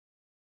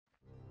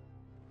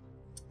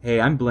Hey,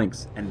 I'm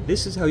Blinks, and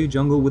this is how you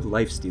jungle with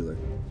Lifestealer.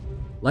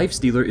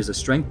 Lifestealer is a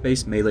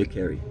strength-based melee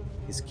carry.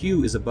 His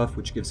Q is a buff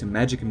which gives him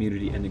magic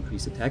immunity and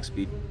increased attack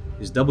speed,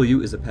 his W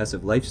is a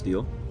passive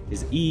lifesteal,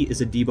 his E is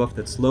a debuff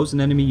that slows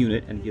an enemy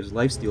unit and gives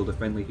lifesteal to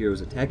friendly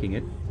heroes attacking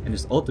it, and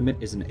his ultimate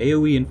is an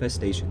AoE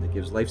infestation that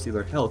gives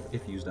Lifestealer health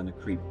if used on a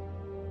creep.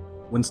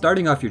 When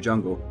starting off your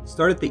jungle,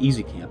 start at the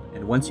easy camp,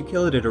 and once you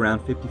kill it at around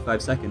 55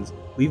 seconds,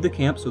 leave the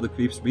camp so the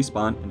creeps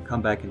respawn and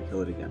come back and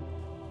kill it again.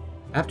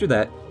 After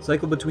that,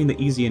 cycle between the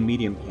easy and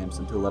medium camps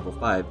until level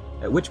 5,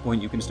 at which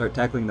point you can start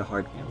tackling the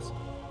hard camps.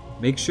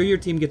 Make sure your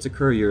team gets a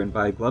courier and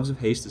buy Gloves of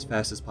Haste as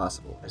fast as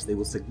possible, as they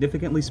will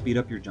significantly speed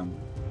up your jungle.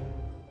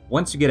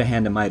 Once you get a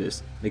Hand of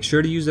Midas, make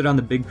sure to use it on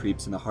the big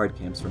creeps in the hard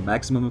camps for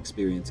maximum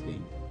experience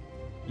gain.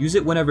 Use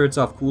it whenever it's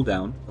off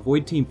cooldown,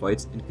 avoid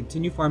teamfights, and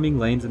continue farming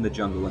lanes in the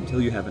jungle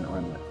until you have an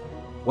armlet.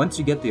 Once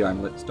you get the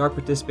armlet, start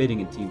participating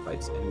in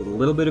teamfights, and with a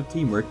little bit of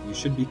teamwork, you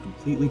should be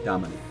completely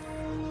dominant.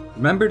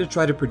 Remember to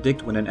try to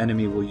predict when an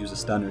enemy will use a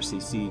stun or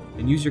CC,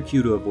 and use your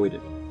Q to avoid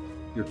it.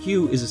 Your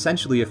Q is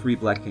essentially a free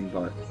Black King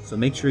bar, so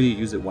make sure you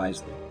use it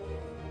wisely.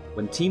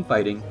 When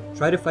teamfighting,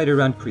 try to fight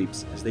around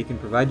creeps, as they can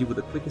provide you with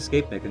a quick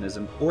escape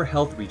mechanism or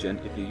health regen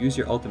if you use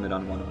your ultimate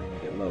on one when you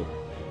get low.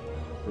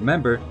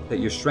 Remember that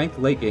your strength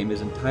late game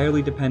is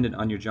entirely dependent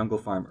on your jungle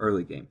farm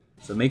early game,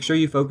 so make sure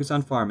you focus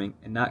on farming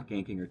and not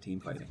ganking or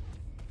teamfighting.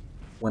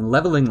 When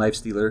leveling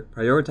Lifestealer,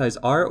 prioritize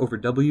R over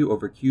W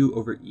over Q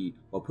over E,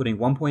 while putting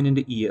 1 point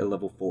into E at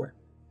level 4.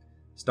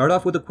 Start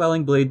off with a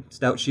Quelling Blade,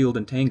 Stout Shield,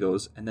 and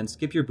Tangos, and then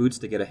skip your boots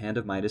to get a Hand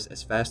of Midas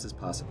as fast as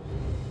possible.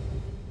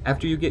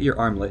 After you get your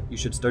armlet, you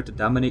should start to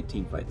dominate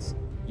teamfights.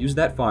 Use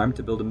that farm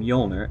to build a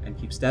Mjolnir and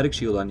keep Static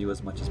Shield on you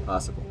as much as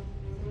possible.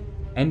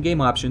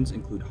 Endgame options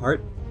include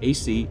Heart,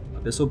 AC,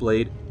 Abyssal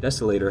Blade,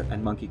 Desolator,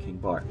 and Monkey King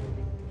Bar.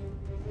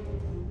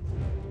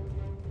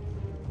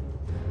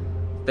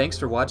 Thanks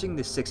for watching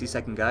this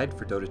 60-second guide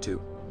for Dota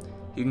 2.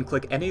 You can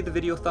click any of the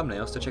video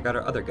thumbnails to check out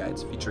our other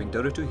guides featuring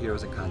Dota 2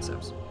 heroes and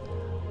concepts.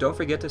 Don't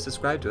forget to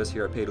subscribe to us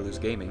here at Pay to Lose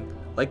Gaming,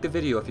 like the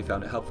video if you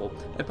found it helpful,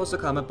 and post a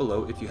comment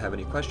below if you have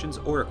any questions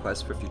or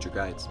requests for future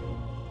guides.